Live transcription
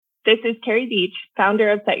This is Carrie Veatch,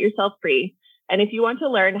 founder of Set Yourself Free. And if you want to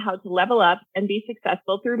learn how to level up and be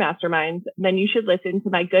successful through masterminds, then you should listen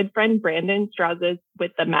to my good friend Brandon Strazas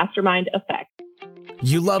with the Mastermind Effect.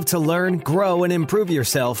 You love to learn, grow, and improve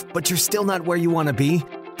yourself, but you're still not where you want to be?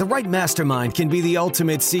 The right mastermind can be the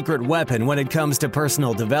ultimate secret weapon when it comes to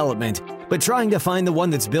personal development, but trying to find the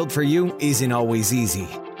one that's built for you isn't always easy.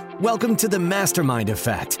 Welcome to the Mastermind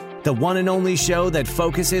Effect, the one and only show that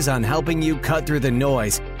focuses on helping you cut through the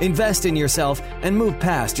noise, invest in yourself, and move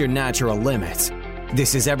past your natural limits.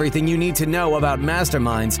 This is everything you need to know about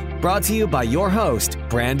masterminds, brought to you by your host,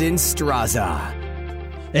 Brandon Straza.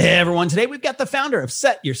 Hey everyone, today we've got the founder of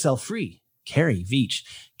Set Yourself Free, Carrie Veatch.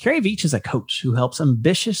 Carrie Veatch is a coach who helps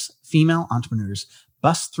ambitious female entrepreneurs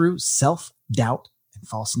bust through self-doubt and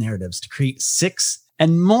false narratives to create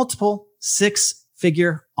multiple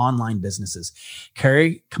six-figure online businesses.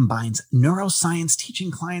 Carrie combines neuroscience, teaching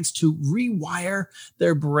clients to rewire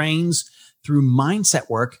their brains through mindset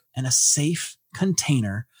work and a safe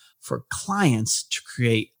container for clients to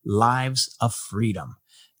create lives of freedom.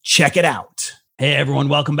 Check it out. Hey everyone,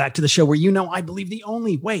 welcome back to the show where I believe the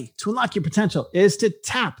only way to unlock your potential is to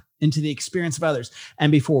tap into the experience of others.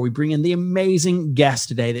 And before we bring in the amazing guest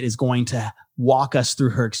today that is going to walk us through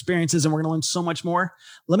her experiences and we're going to learn so much more,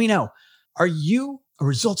 let me know, are you a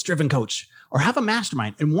results-driven coach or have a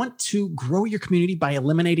mastermind and want to grow your community by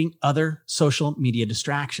eliminating other social media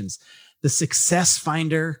distractions? The Success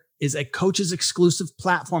Finder is a coach's exclusive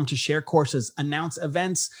platform to share courses, announce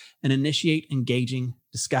events, and initiate engaging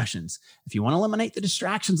discussions. If you want to eliminate the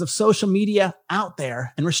distractions of social media out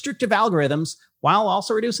there and restrictive algorithms, while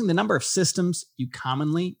also reducing the number of systems you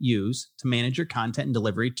commonly use to manage your content and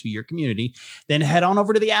delivery to your community, then head on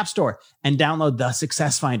over to the App Store and download the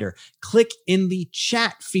Success Finder. Click in the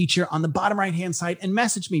chat feature on the bottom right-hand side and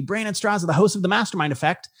message me, Brandon Straza, the host of the Mastermind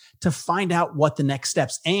Effect, to find out what the next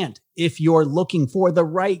steps. And if you're looking for the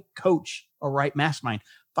right coach or right mastermind,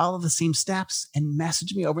 follow the same steps and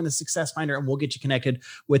message me over in the Success Finder and we'll get you connected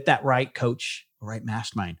with that right coach or right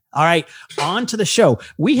mastermind. All right, on to the show.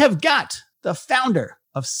 We have got the founder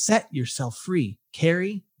of Set Yourself Free,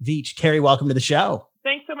 Carrie Veatch. Carrie, welcome to the show.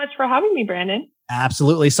 Thanks so much for having me, Brandon.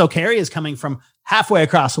 Absolutely. So Carrie is coming from halfway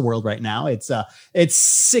across the world right now. It's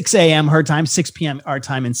 6 a.m. her time, 6 p.m. our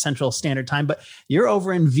time in Central Standard Time, but you're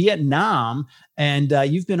over in Vietnam and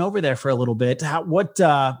you've been over there for a little bit. What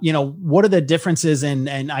are the differences?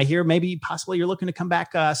 And I hear maybe possibly you're looking to come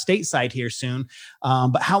back stateside here soon.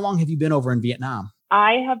 But how long have you been over in Vietnam?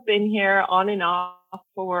 I have been here on and off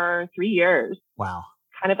for 3 years. Wow.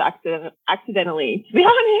 Kind of accidentally, to be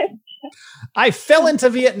honest. I fell into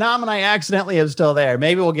Vietnam and I accidentally am still there.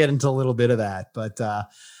 Maybe we'll get into a little bit of that. But,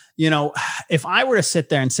 if I were to sit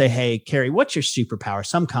there and say, hey, Carrie, what's your superpower?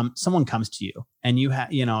 Someone comes to you and you have,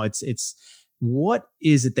 it's what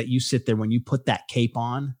is it that you sit there when you put that cape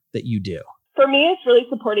on that you do? For me, it's really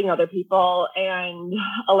supporting other people and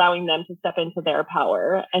allowing them to step into their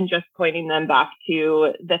power and just pointing them back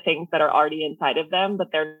to the things that are already inside of them, but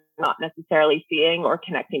they're not necessarily seeing or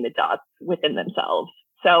connecting the dots within themselves.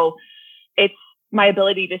 So it's my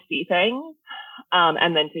ability to see things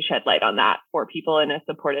and then to shed light on that for people in a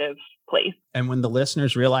supportive place. And when the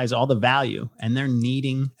listeners realize all the value and they're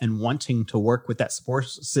needing and wanting to work with that support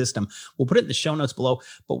system, we'll put it in the show notes below.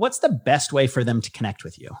 But what's the best way for them to connect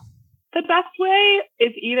with you? The best way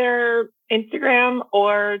is either Instagram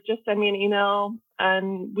or just send me an email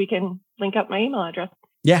and we can link up my email address.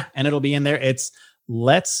 Yeah. And it'll be in there. It's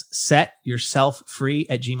let's set yourself free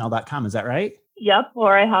at gmail.com. Is that right? Yep.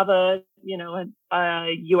 Or I have a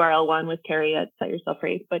URL one with Carrie at Set Yourself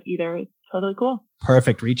Free, but either is totally cool.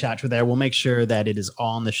 Perfect. Reach out to there. We'll make sure that it is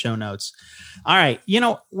all in the show notes. All right.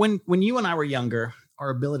 When you and I were younger, our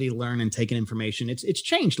ability to learn and take in information, it's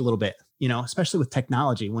changed a little bit, especially with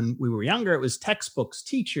technology. When we were younger, it was textbooks,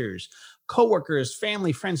 teachers, coworkers,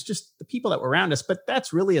 family, friends, just the people that were around us. But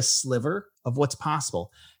that's really a sliver of what's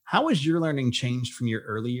possible. How has your learning changed from your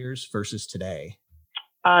early years versus today?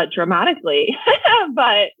 Dramatically.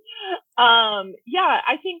 But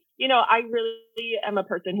I think, I really am a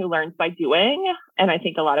person who learns by doing, and I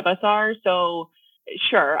think a lot of us are. So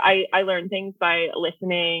sure, I learn things by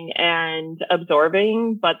listening and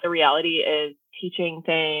absorbing, but the reality is teaching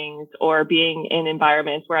things or being in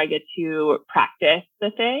environments where I get to practice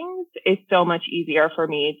the things is so much easier for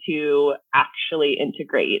me to actually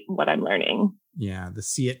integrate what I'm learning. Yeah, the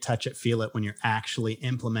see it, touch it, feel it when you're actually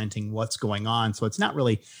implementing what's going on. So it's not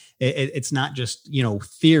really, it's not just,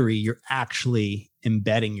 theory, you're actually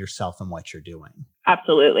embedding yourself in what you're doing.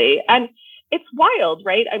 Absolutely. And it's wild,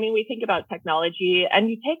 right? I mean, we think about technology and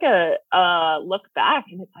you take a look back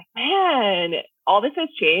and it's like, man, all this has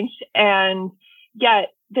changed. And yet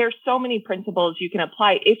there's so many principles you can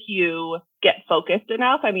apply if you get focused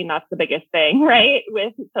enough. I mean, that's the biggest thing, right?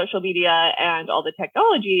 With social media and all the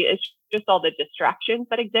technology, it's just all the distractions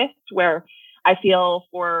that exist, where I feel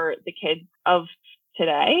for the kids of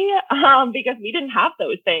today, because we didn't have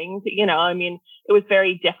those things, I mean, it was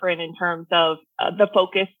very different in terms of the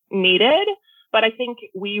focus needed. But I think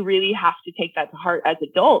we really have to take that to heart as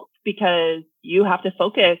adults, because you have to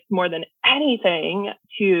focus more than anything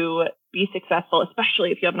to be successful,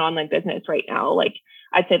 especially if you have an online business right now. Like,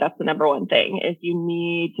 I'd say that's the number one thing, is you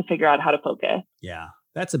need to figure out how to focus. Yeah,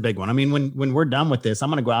 that's a big one. I mean, when we're done with this, I'm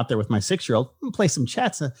going to go out there with my 6-year-old and play some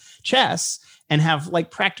chess and have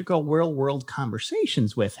like practical real world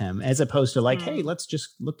conversations with him, as opposed to like, hey, let's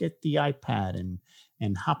just look at the iPad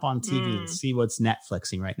and hop on TV and see what's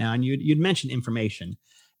Netflixing right now. And you'd mentioned information.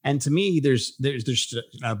 And to me, there's an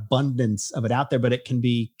abundance of it out there, but it can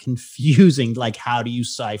be confusing. Like, how do you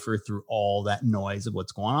cipher through all that noise of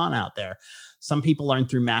what's going on out there? Some people learn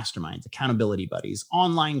through masterminds, accountability buddies,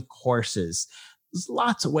 online courses. There's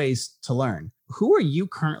lots of ways to learn. Who are you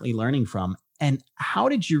currently learning from, and how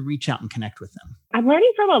did you reach out and connect with them? I'm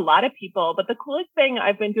learning from a lot of people, but the coolest thing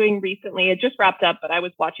I've been doing recently, it just wrapped up, but I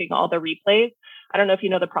was watching all the replays. I don't know if you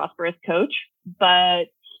know the Prosperous Coach, but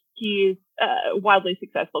he's a wildly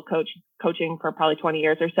successful coach, coaching for probably 20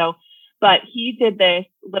 years or so. But he did this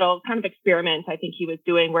little kind of experiment, I think he was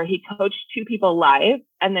doing, where he coached 2 people live,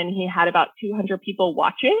 and then he had about 200 people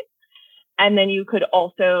watch it. And then you could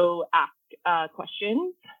also ask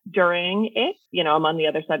questions during it. I'm on the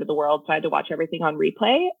other side of the world, so I had to watch everything on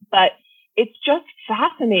replay. But it's just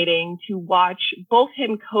fascinating to watch both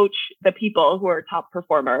him coach the people who are top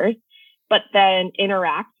performers, but then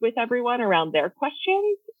interact with everyone around their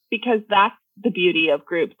questions, because that's the beauty of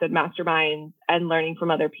groups and masterminds and learning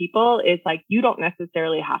from other people, is like, you don't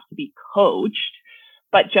necessarily have to be coached,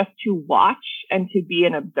 but just to watch and to be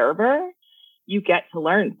an observer, you get to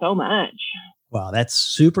learn so much. Wow, that's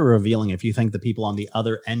super revealing. If you think the people on the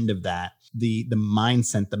other end of that, the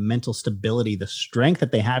mindset, the mental stability, the strength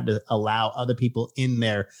that they have to allow other people in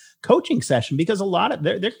their coaching session, because a lot of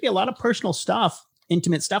there can be a lot of personal stuff,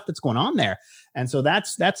 intimate stuff that's going on there. And so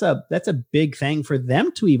that's a big thing for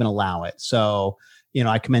them to even allow it. So,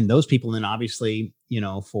 I commend those people. And then obviously,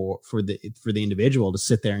 for the individual to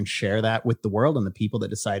sit there and share that with the world and the people that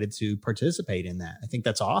decided to participate in that. I think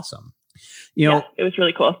that's awesome. Yeah, it was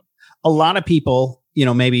really cool. A lot of people,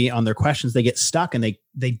 maybe on their questions, they get stuck and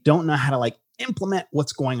they don't know how to like implement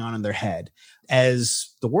what's going on in their head.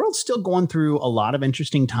 As the world's still going through a lot of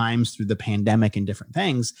interesting times through the pandemic and different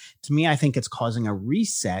things, to me, I think it's causing a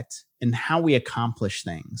reset in how we accomplish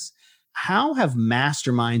things. How have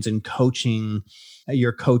masterminds and coaching,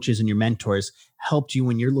 your coaches and your mentors, helped you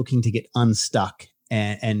when you're looking to get unstuck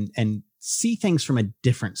and see things from a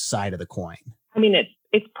different side of the coin? I mean,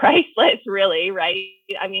 it's priceless, really, right?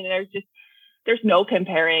 I mean, there's no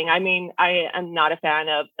comparing. I mean, I am not a fan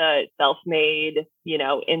of the self-made,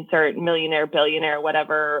 insert millionaire, billionaire,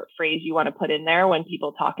 whatever phrase you want to put in there when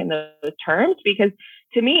people talk in those terms, because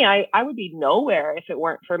to me, I would be nowhere if it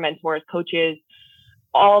weren't for mentors, coaches,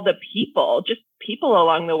 all the people, just people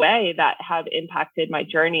along the way that have impacted my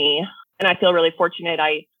journey. And I feel really fortunate.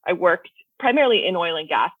 I worked primarily in oil and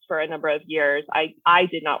gas for a number of years. I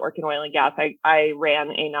did not work in oil and gas. I ran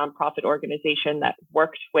a nonprofit organization that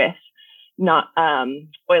worked with not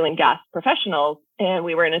oil and gas professionals, and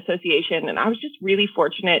we were an association. And I was just really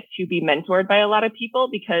fortunate to be mentored by a lot of people,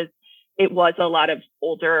 because it was a lot of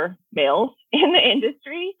older males in the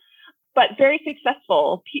industry, but very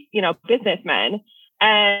successful, businessmen.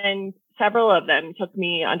 And several of them took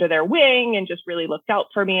me under their wing and just really looked out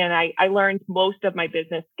for me. And I learned most of my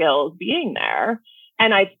business skills being there.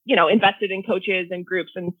 And I've, invested in coaches and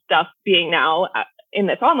groups and stuff being now in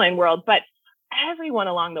this online world. But everyone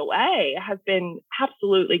along the way has been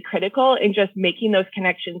absolutely critical in just making those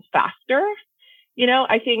connections faster.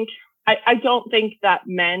 I don't think that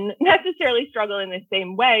men necessarily struggle in the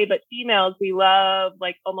same way, but females, we love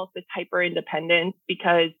like almost this hyper independence,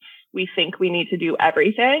 because we think we need to do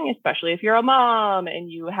everything, especially if you're a mom and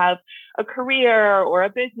you have a career or a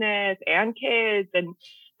business and kids.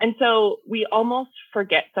 And so we almost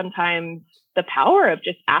forget sometimes the power of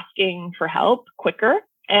just asking for help quicker,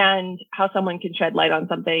 and how someone can shed light on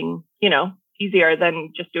something, easier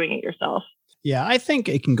than just doing it yourself. Yeah, I think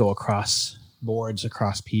it can go across boards,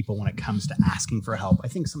 across people when it comes to asking for help. I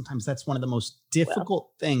think sometimes that's one of the most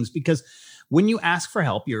difficult things, because when you ask for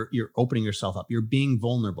help, you're opening yourself up, you're being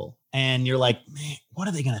vulnerable, and you're like, man, what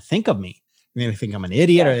are they going to think of me? They're going to think I'm an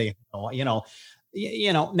idiot, or they,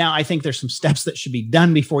 now I think there's some steps that should be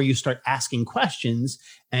done before you start asking questions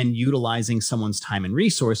and utilizing someone's time and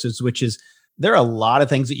resources, which is there are a lot of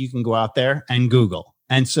things that you can go out there and Google.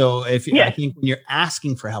 And so I think when you're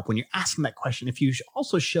asking for help, when you're asking that question, if you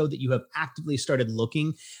also show that you have actively started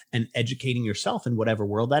looking and educating yourself in whatever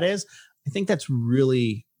world that is, I think that's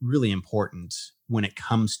really, really important when it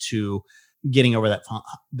comes to getting over that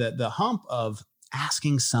the hump of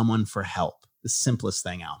asking someone for help, the simplest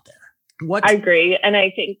thing out there. I agree. And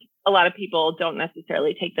I think a lot of people don't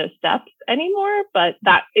necessarily take those steps anymore, but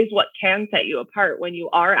that is what can set you apart when you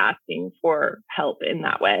are asking for help in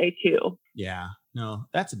that way too. Yeah, no,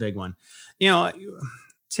 that's a big one.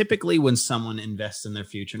 Typically when someone invests in their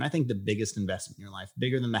future, and I think the biggest investment in your life,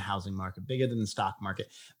 bigger than the housing market, bigger than the stock market,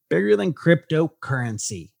 bigger than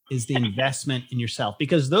cryptocurrency, is the investment in yourself.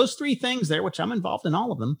 Because those three things there, which I'm involved in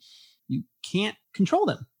all of them, you can't control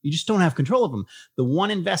them. You just don't have control of them. The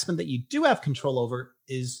one investment that you do have control over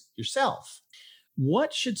is yourself.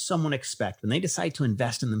 What should someone expect when they decide to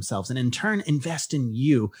invest in themselves and in turn invest in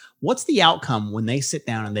you? What's the outcome when they sit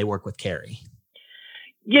down and they work with Carrie?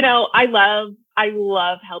 I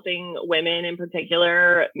love helping women in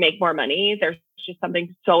particular make more money. There's just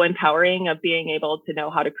something so empowering of being able to know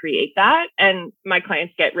how to create that. And my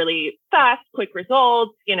clients get really fast, quick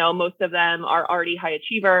results. Most of them are already high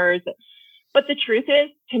achievers. But the truth is,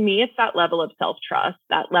 to me, it's that level of self-trust,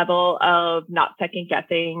 that level of not second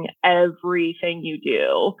guessing everything you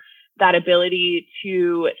do, that ability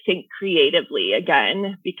to think creatively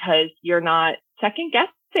again, because you're not second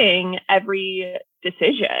guessing every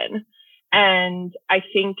decision. And I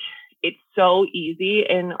think it's so easy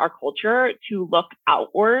in our culture to look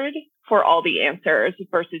outward for all the answers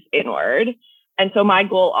versus inward. And so my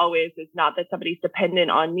goal always is not that somebody's dependent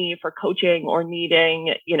on me for coaching or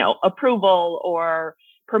needing, approval or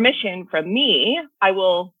permission from me. I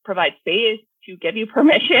will provide space to give you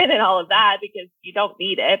permission and all of that because you don't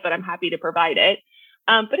need it, but I'm happy to provide it.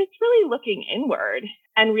 But it's really looking inward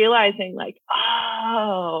and realizing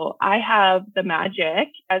I have the magic,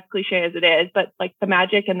 as cliche as it is, but like the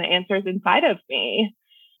magic and the answers inside of me.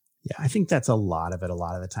 Yeah, I think that's a lot of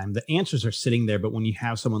the time. The answers are sitting there, but when you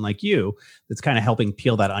have someone like you that's kind of helping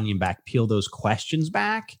peel that onion back, peel those questions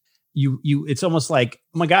back, it's almost like,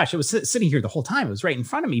 oh my gosh, it was sitting here the whole time. It was right in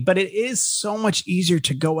front of me, but it is so much easier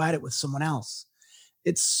to go at it with someone else.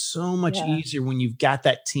 It's so much easier when you've got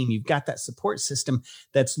that team, you've got that support system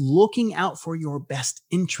that's looking out for your best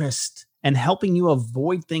interest and helping you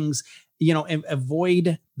avoid things, and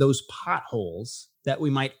avoid those potholes that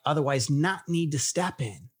we might otherwise not need to step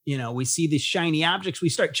in. We see these shiny objects, we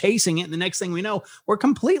start chasing it. And the next thing we know, we're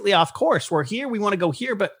completely off course. We're here, we want to go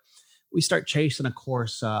here, but we start chasing a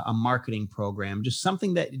course, a marketing program, just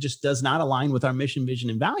something that just does not align with our mission, vision,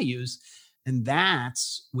 and values. And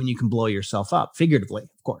that's when you can blow yourself up, figuratively,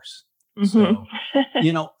 of course. Mm-hmm.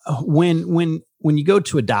 So, when you go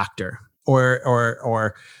to a doctor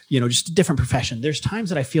or just a different profession, there's times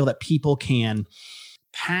that I feel that people can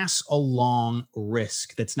pass along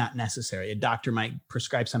risk that's not necessary. A doctor might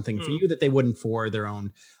prescribe something for you that they wouldn't for their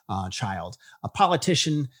own child. A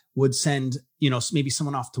politician would send, maybe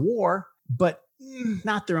someone off to war, but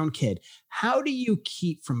not their own kid. How do you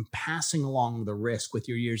keep from passing along the risk with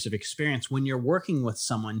your years of experience when you're working with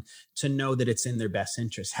someone to know that it's in their best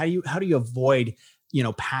interest? How do you avoid,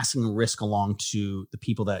 passing risk along to the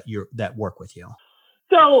people that work with you?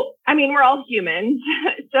 So, we're all humans.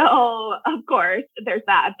 So of course there's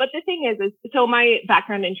that. But the thing is so my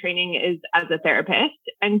background and training is as a therapist.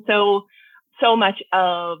 And so much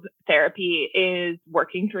of therapy is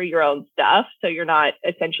working through your own stuff. So you're not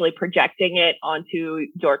essentially projecting it onto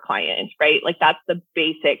your client, right? Like that's the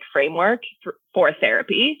basic framework for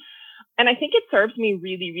therapy. And I think it serves me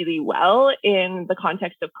really, really well in the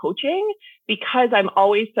context of coaching because I'm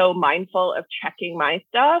always so mindful of checking my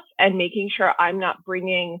stuff and making sure I'm not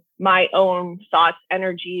bringing my own thoughts,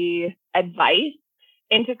 energy, advice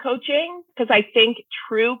into coaching. Because I think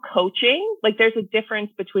true coaching, like there's a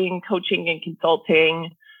difference between coaching and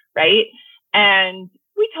consulting, right? And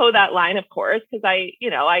we toe that line, of course, because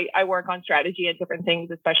I work on strategy and different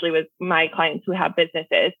things, especially with my clients who have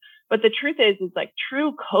businesses. But the truth is like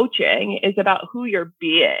true coaching is about who you're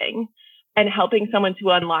being and helping someone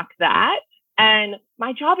to unlock that. And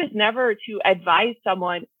my job is never to advise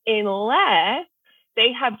someone unless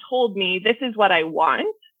they have told me this is what I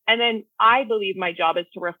want. And then I believe my job is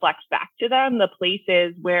to reflect back to them the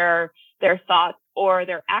places where their thoughts or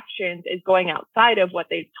their actions is going outside of what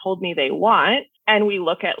they've told me they want. And we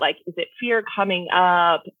look at like, is it fear coming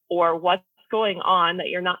up or what's going on that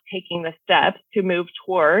you're not taking the steps to move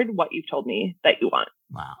toward what you've told me that you want?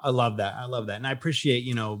 Wow. I love that. And I appreciate,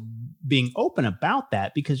 being open about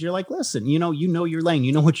that because you're like, listen, you know your lane,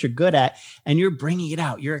 you know what you're good at and you're bringing it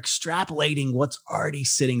out. You're extrapolating what's already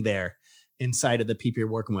sitting there inside of the people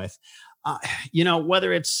you're working with.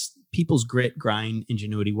 Whether it's people's grit, grind,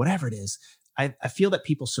 ingenuity, whatever it is, I feel that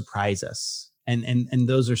people surprise us. And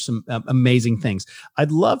those are some amazing things.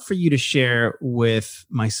 I'd love for you to share with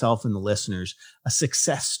myself and the listeners a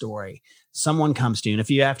success story. Someone comes to you, and if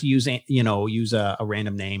you have to use a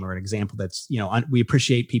random name or an example that's, we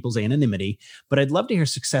appreciate people's anonymity, but I'd love to hear a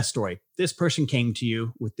success story. This person came to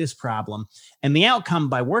you with this problem, and the outcome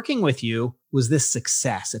by working with you was this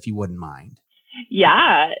success, if you wouldn't mind.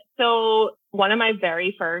 Yeah. So one of my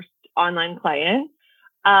very first online clients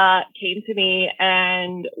came to me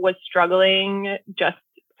and was struggling just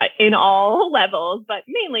in all levels, but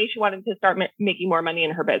mainly she wanted to start making more money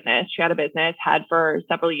in her business. She had a business, had for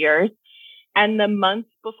several years. And the month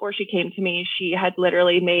before she came to me, she had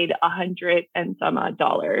literally made $100 and some odd.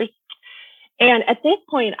 And at this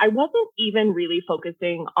point, I wasn't even really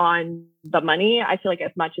focusing on the money. I feel like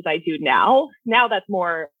as much as I do now. Now that's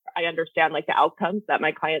more, I understand like the outcomes that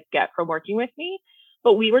my clients get from working with me.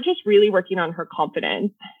 But we were just really working on her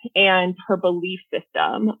confidence and her belief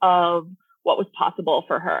system of what was possible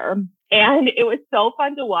for her. And it was so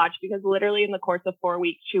fun to watch because literally in the course of 4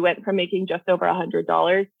 weeks, she went from making just over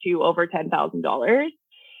 $100 to over $10,000.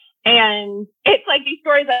 And it's like these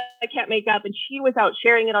stories that I can't make up. And she was out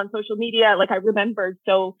sharing it on social media. Like I remembered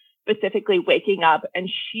so specifically waking up and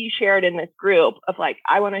she shared in this group of like,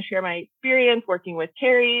 I want to share my experience working with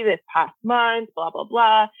Carrie this past month, blah, blah,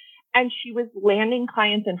 blah. And she was landing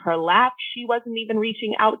clients in her lap. She wasn't even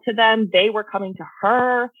reaching out to them. They were coming to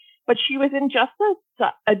her, but she was in just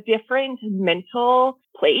a different mental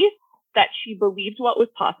place that she believed what was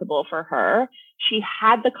possible for her. She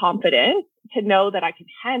had the confidence to know that I could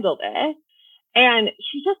handle this. And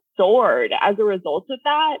she just soared as a result of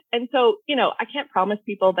that. And so, I can't promise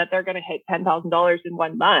people that they're going to hit $10,000 in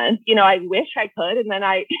 1 month. I wish I could. And then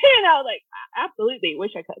I absolutely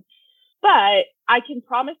wish I could. But I can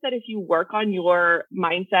promise that if you work on your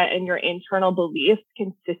mindset and your internal beliefs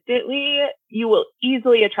consistently, you will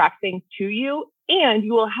easily attract things to you and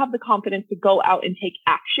you will have the confidence to go out and take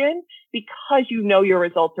action because your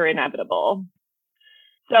results are inevitable.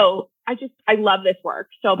 So I love this work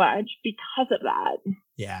so much because of that.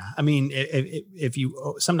 Yeah. I mean, if you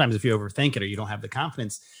overthink it or you don't have the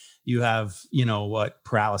confidence, you have,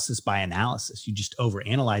 paralysis by analysis. You just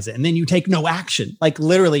overanalyze it and then you take no action. Like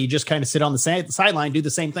literally you just kind of sit on the sideline, do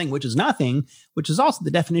the same thing, which is nothing, which is also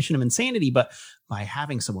the definition of insanity. But by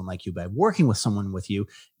having someone like you, by working with someone with you,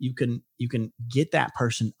 you can get that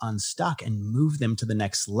person unstuck and move them to the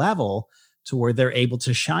next level to where they're able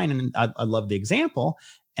to shine. And I love the example.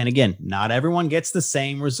 And again, not everyone gets the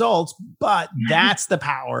same results, but that's the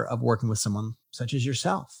power of working with someone such as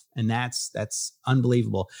yourself. And that's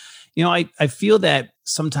unbelievable. I feel that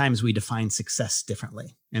sometimes we define success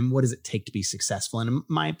differently. And what does it take to be successful? And in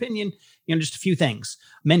my opinion, just a few things: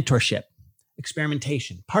 mentorship,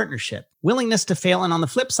 experimentation, partnership, willingness to fail. And on the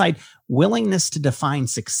flip side, willingness to define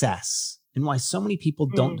success. And why so many people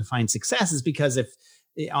don't define success is because if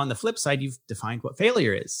on the flip side, you've defined what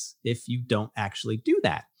failure is if you don't actually do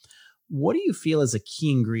that. What do you feel is a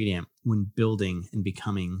key ingredient when building and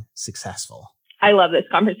becoming successful? I love this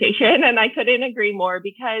conversation and I couldn't agree more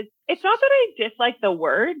because it's not that I dislike the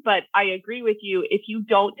word, but I agree with you. If you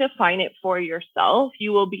don't define it for yourself,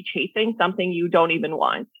 you will be chasing something you don't even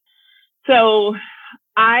want. So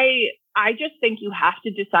I just think you have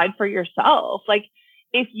to decide for yourself. Like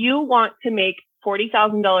if you want to make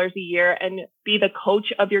 $40,000 a year and be the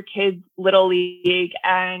coach of your kids' little league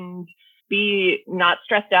and be not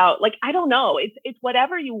stressed out. Like, I don't know. It's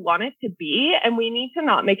whatever you want it to be. And we need to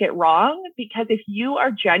not make it wrong because if you are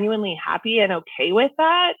genuinely happy and okay with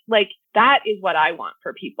that, like that is what I want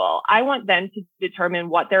for people. I want them to determine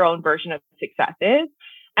what their own version of success is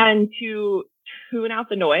and to tune out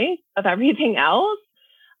the noise of everything else.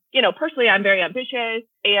 Personally, I'm very ambitious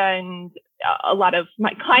and a lot of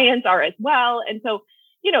my clients are as well. And so,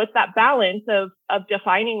 it's that balance of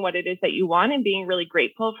defining what it is that you want and being really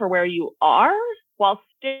grateful for where you are while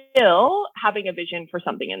still having a vision for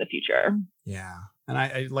something in the future. Yeah. And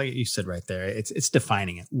I like you said right there, it's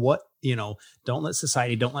defining it. What, don't let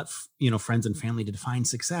society, don't let, friends and family to define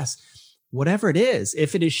success. Whatever it is,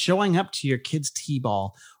 if it is showing up to your kids'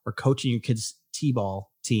 T-ball or coaching your kids'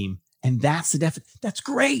 T-ball team, and that's that's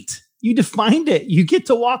great. You defined it. You get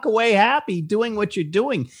to walk away happy doing what you're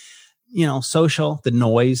doing. The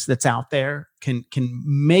noise that's out there can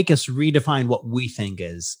make us redefine what we think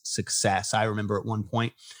is success. I remember at one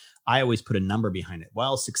point, I always put a number behind it.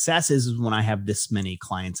 Well, success is when I have this many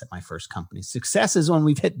clients at my first company. Success is when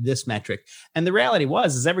we've hit this metric. And the reality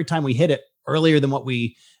is every time we hit it earlier than what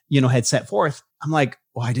we, had set forth, I'm like,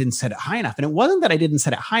 well, I didn't set it high enough. And it wasn't that I didn't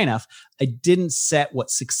set it high enough. I didn't set what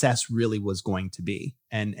success really was going to be.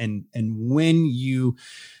 And when you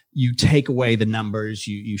take away the numbers,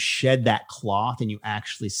 you shed that cloth and you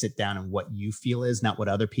actually sit down and what you feel is, not what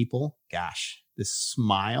other people, gosh, this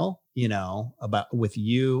smile, about with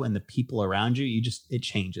you and the people around you, it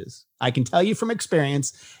changes. I can tell you from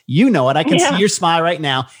experience, it. I can see your smile right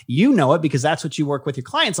now. It because that's what you work with your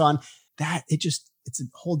clients on. That it's a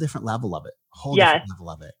whole different level of it. Different level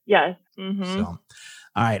of it. Yes. Mm-hmm. So, all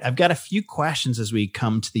right. I've got a few questions as we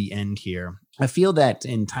come to the end here. I feel that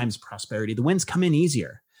in times of prosperity, the wins come in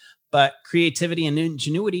easier, but creativity and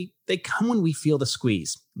ingenuity, they come when we feel the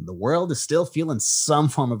squeeze. The world is still feeling some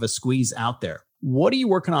form of a squeeze out there. What are you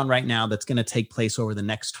working on right now that's going to take place over the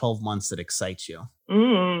next 12 months that excites you?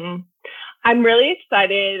 I'm really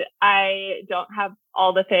excited. I don't have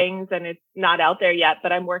all the things and it's not out there yet,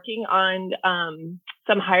 but I'm working on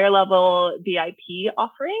some higher level VIP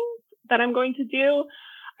offerings that I'm going to do.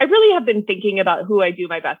 I really have been thinking about who I do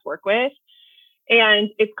my best work with. And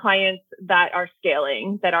it's clients that are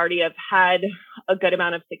scaling, that already have had a good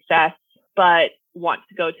amount of success, but want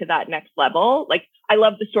to go to that next level. Like, I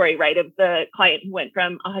love the story, right, of the client who went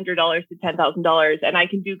from $100 to $10,000. And I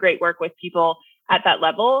can do great work with people at that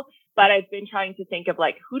level. But I've been trying to think of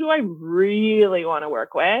who do I really want to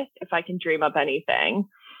work with if I can dream up anything?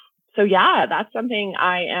 So yeah, that's something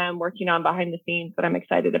I am working on behind the scenes that I'm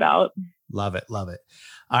excited about. Love it. Love it.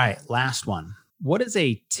 All right. Last one. What is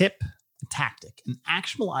a tip, a tactic, an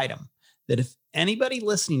actionable item that if anybody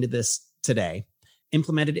listening to this today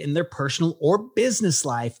implemented in their personal or business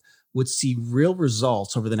life would see real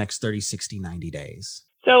results over the next 30, 60, 90 days?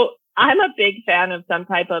 So I'm a big fan of some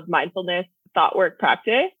type of mindfulness thought work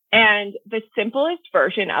practice. And the simplest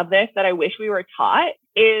version of this that I wish we were taught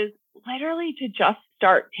is literally to just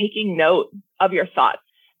start taking note of your thoughts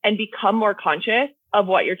and become more conscious of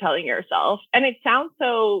what you're telling yourself. And it sounds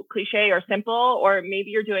so cliche or simple, or maybe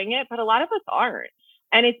you're doing it, but a lot of us aren't.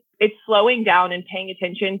 And it's slowing down and paying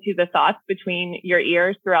attention to the thoughts between your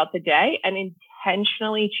ears throughout the day and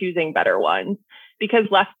intentionally choosing better ones, because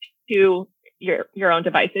left to your own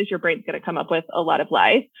devices, your brain's going to come up with a lot of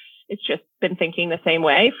lies. It's just been thinking the same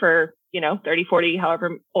way for, 30, 40,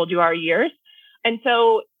 however old you are years. And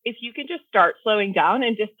so if you can just start slowing down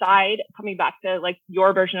and decide, coming back to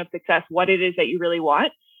your version of success, what it is that you really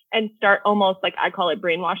want, and start almost I call it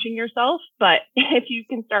brainwashing yourself. But if you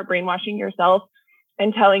can start brainwashing yourself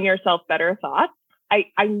and telling yourself better thoughts,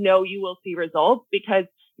 I know you will see results, because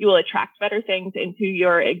you will attract better things into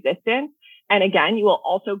your existence. And again, you will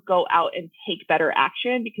also go out and take better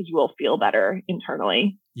action because you will feel better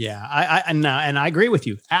internally. Yeah, I agree with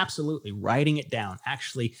you. Absolutely. Writing it down,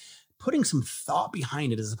 actually putting some thought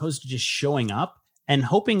behind it, as opposed to just showing up and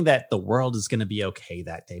hoping that the world is going to be okay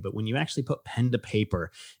that day. But when you actually put pen to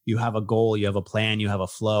paper, you have a goal, you have a plan, you have a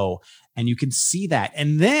flow, and you can see that.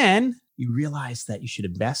 And then you realize that you should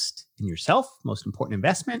invest in yourself, most important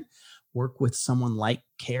investment, work with someone like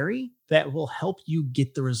Carrie that will help you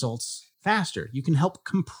get the results faster. You can help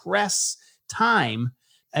compress time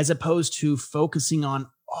as opposed to focusing on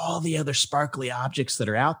all the other sparkly objects that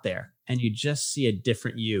are out there. And you just see a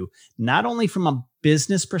different you, not only from a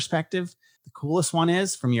business perspective. The coolest one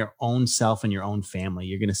is from your own self and your own family.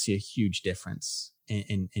 You're going to see a huge difference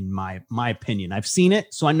in my opinion. I've seen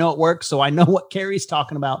it, so I know it works. So I know what Carrie's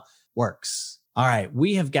talking about works. All right.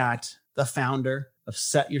 We have got the founder of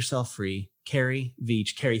Set Yourself Free, Carrie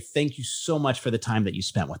Veatch. Carrie, thank you so much for the time that you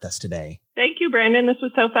spent with us today. Thank you, Brandon. This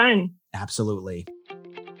was so fun. Absolutely.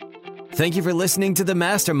 Thank you for listening to The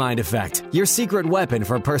Mastermind Effect, your secret weapon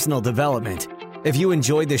for personal development. If you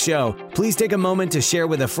enjoyed the show, please take a moment to share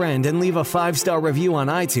with a friend and leave a 5-star review on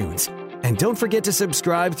iTunes. And don't forget to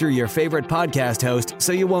subscribe through your favorite podcast host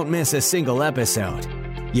so you won't miss a single episode.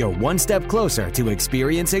 You're one step closer to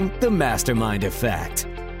experiencing The Mastermind Effect.